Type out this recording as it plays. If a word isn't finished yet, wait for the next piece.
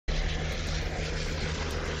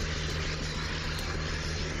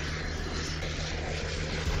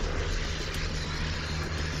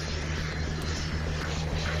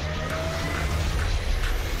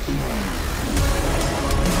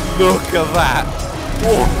Look at that.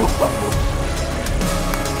 Whoa.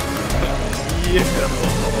 Yeah.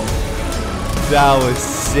 That was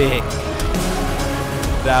sick.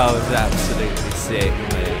 That was absolutely sick,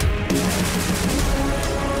 man.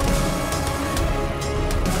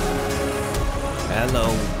 Hello,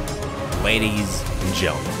 ladies and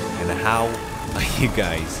gentlemen, and how are you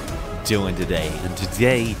guys doing today? And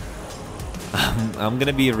today, I'm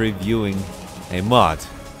gonna be reviewing a mod,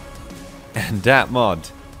 and that mod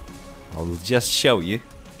I'll just show you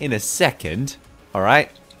in a second. All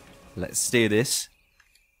right, let's do this.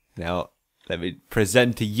 Now, let me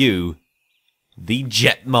present to you the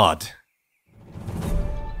jet mod.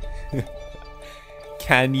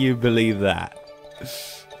 Can you believe that?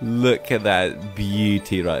 Look at that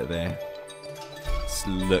beauty right there. Just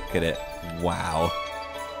look at it. Wow.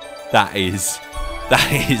 That is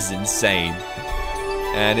insane.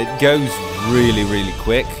 And it goes really, really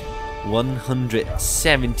quick.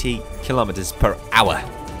 170 kilometers per hour.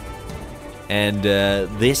 And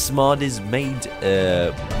this mod is made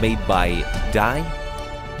by Dye.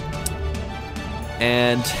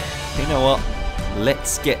 And you know what?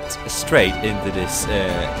 Let's get straight into this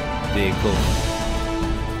vehicle.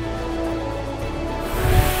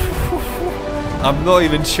 I'm not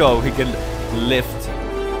even sure we can lift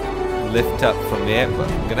up from here, but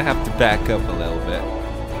I'm gonna have to back up a little bit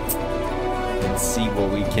and see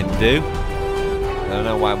what we can do. I don't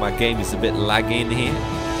know why my game is a bit laggy in here.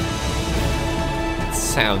 It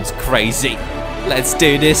sounds crazy. Let's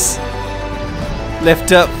do this.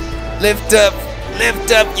 Lift up, lift up,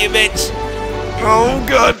 lift up, you bitch! Oh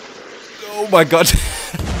god! Oh my god!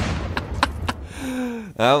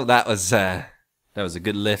 Oh, that was a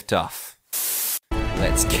good lift off.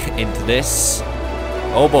 Let's get into this.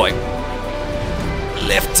 Oh boy.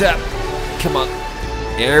 Lift up. Come on.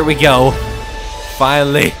 Here we go.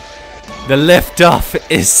 Finally. The lift off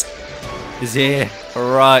is here.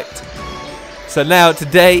 Alright. So now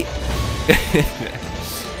today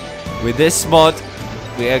with this mod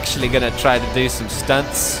we're actually gonna try to do some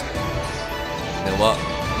stunts. You know what?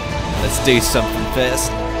 Let's do something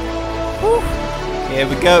first. Woo. Here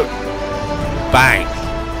we go. Bang.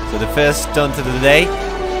 So the first stunt of the day,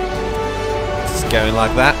 just going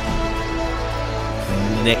like that,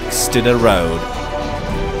 next to the road,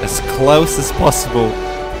 as close as possible.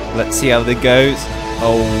 Let's see how that goes.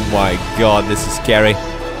 Oh my god, this is scary.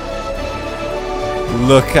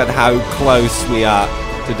 Look at how close we are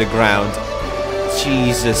to the ground.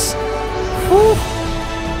 Jesus. Whew.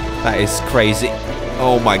 That is crazy.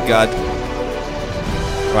 Oh my god.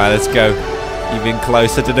 Right, let's go even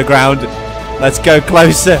closer to the ground. Let's go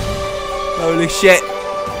closer. Holy shit.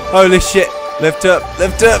 Holy shit. Lift up,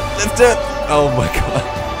 lift up, lift up. Oh my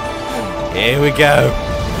god. Here we go.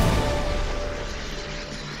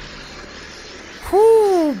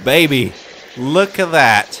 Whoo, baby. Look at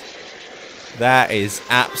that. That is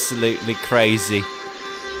absolutely crazy.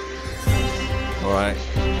 Alright.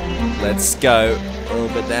 Let's go a little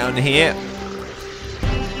bit down here.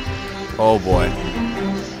 Oh boy.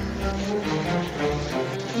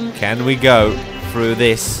 Can we go through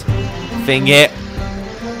this thing here?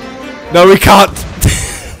 No, we can't!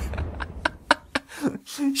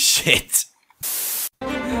 Shit.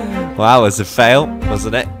 Well, that was a fail,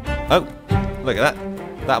 wasn't it? Oh, look at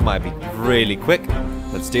that. That might be really quick.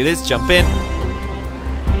 Let's do this. Jump in.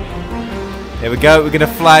 Here we go. We're going to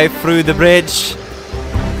fly through the bridge.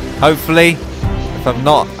 Hopefully. If I'm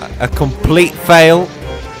not a complete fail.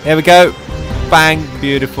 Here we go. Bang.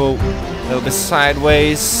 Beautiful. A little bit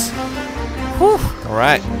sideways. Whew.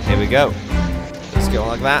 Alright, here we go. Let's go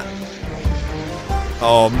like that.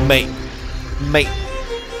 Oh, mate. Mate.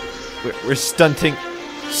 We're stunting.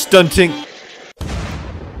 Stunting.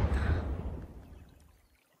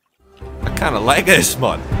 I kind of like this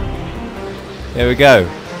mod. Here we go.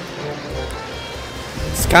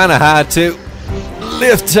 It's kind of hard to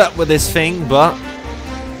lift up with this thing, but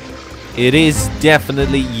it is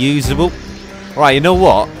definitely usable. Right, you know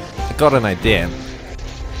what? I got an idea.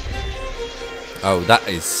 Oh, that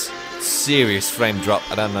is serious frame drop.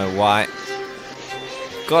 I don't know why.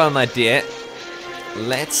 Got an idea.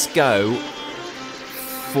 Let's go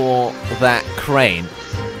for that crane.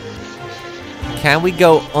 Can we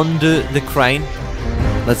go under the crane?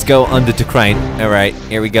 Let's go under the crane. Alright,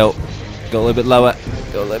 here we go. Go a little bit lower.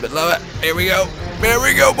 Go a little bit lower. Here we go. Here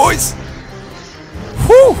we go, boys.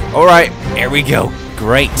 Whew. Alright, here we go.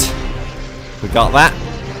 Great. We got that.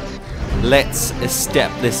 Let's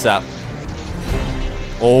step this up.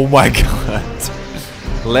 Oh my god.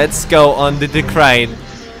 Let's go under the crane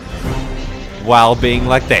while being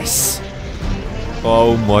like this.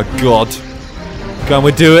 Oh my god. Can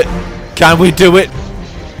we do it? Can we do it?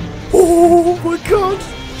 god.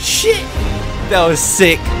 Shit. That was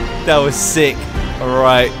sick. That was sick.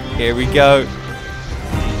 Alright, here we go.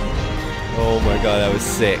 Oh my god, that was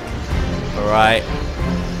sick. Alright.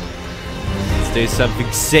 Let's do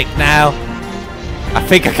something sick now. I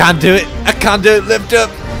think I can't do it. I can't do it. Lift up.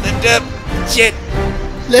 Lift up. Shit.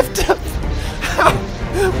 Lift up.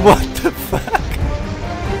 What the fuck?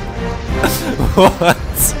 What?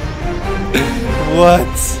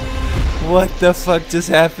 What? What the fuck just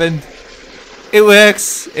happened? It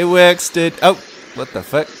works. It works, dude. Oh, what the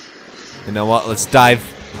fuck? You know what? Let's dive.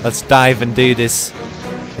 Let's dive and do this.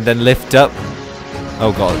 And then lift up.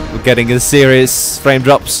 Oh god, we're getting a serious frame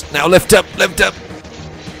drops. Now lift up, lift up.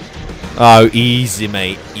 Oh, easy,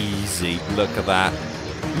 mate. Easy. Look at that.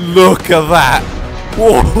 Look at that.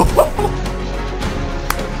 Whoa.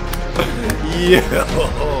 Yo.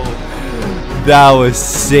 That was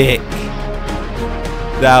sick.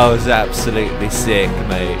 That was absolutely sick,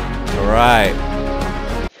 mate. Alright.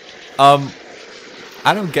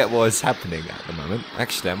 I don't get what is happening at the moment.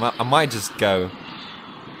 Actually, I might just go.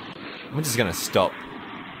 I'm just gonna stop.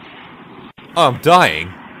 Oh, I'm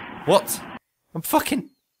dying. What? I'm fucking.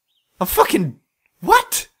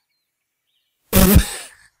 What?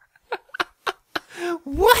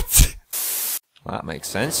 What? Well, that makes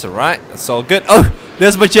sense. Alright, that's all good. Oh,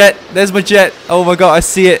 there's my jet. There's my jet. Oh my god, I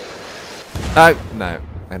see it. Oh, no.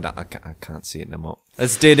 I can't see it no more.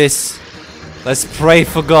 Let's do this. Let's pray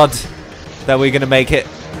for God that we're gonna make it.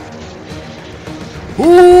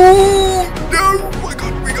 Oh no! My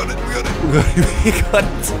God, we got it! We got it! We got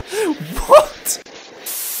it! What?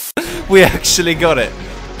 We actually got it.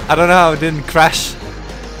 I don't know how it didn't crash,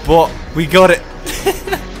 but we got it.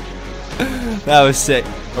 That was sick.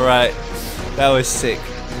 All right, that was sick.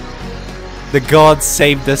 The God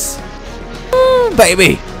saved us,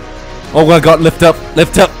 baby. Oh my God! Lift up!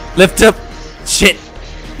 Lift up! Lift up! Shit!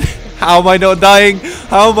 How am I not dying?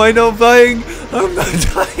 How am I not dying? I'm not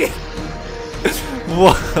dying.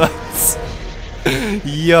 What?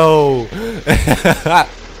 Yo.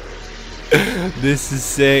 This is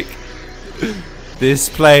sick. This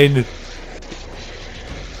plane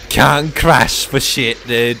can't crash for shit,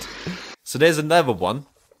 dude. So there's another one.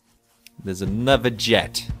 There's another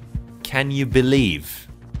jet. Can you believe?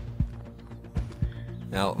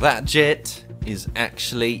 Now that jet is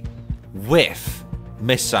actually with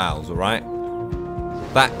missiles, alright?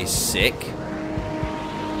 That is sick.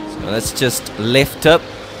 So let's just lift up.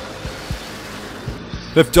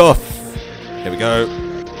 Lift off. Here we go.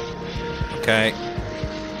 Okay.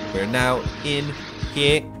 We're now in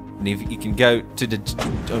here. And if you can go to the...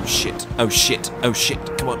 Oh shit. Oh shit. Oh shit.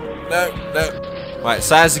 Come on. No, no. Right,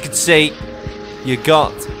 so as you can see, you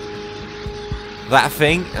got that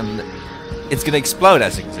thing and it's gonna explode,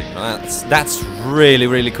 as you can see. That's really,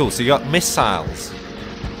 really cool. So you got missiles.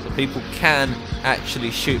 So people can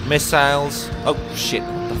actually shoot missiles. Oh shit,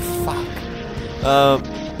 what the fuck?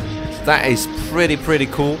 That is pretty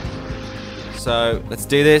cool. So let's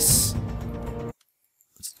do this.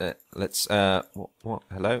 What?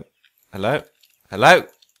 Hello? Hello? Hello?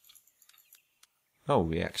 Oh,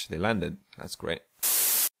 we actually landed. That's great.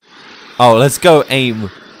 Oh, let's go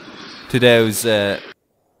aim to those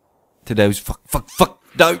fuck.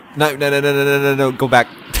 No, go back.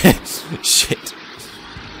 Shit.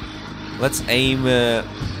 Let's aim,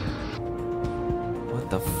 what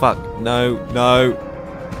the fuck? No.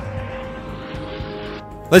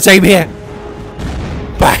 Let's aim here.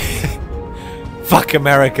 Fuck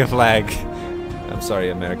America flag. I'm sorry,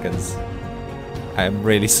 Americans. I am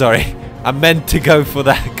really sorry. I meant to go for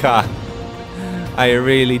that car. I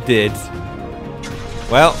really did.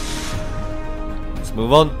 Well, let's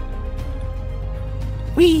move on.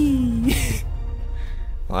 Whee!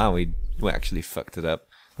 Wow, we actually fucked it up.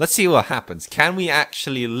 Let's see what happens. Can we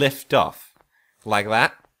actually lift off like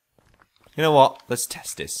that? You know what? Let's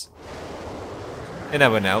test this. You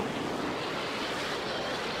never know.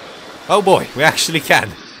 Oh boy, we actually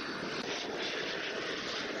can.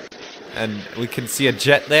 And we can see a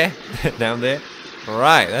jet there, down there.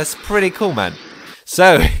 Alright, that's pretty cool, man.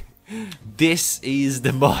 So, this is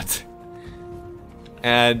the mod.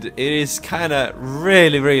 And it is kind of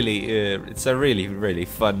really, it's a really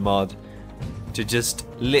fun mod to just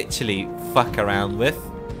literally fuck around with.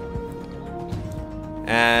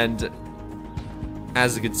 And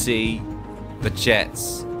as you can see, the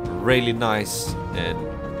jets are really nice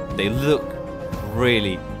and they look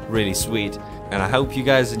really sweet. And I hope you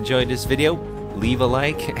guys enjoyed this video. Leave a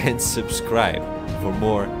like and subscribe for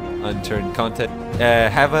more Unturned content.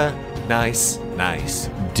 Have a nice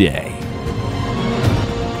day.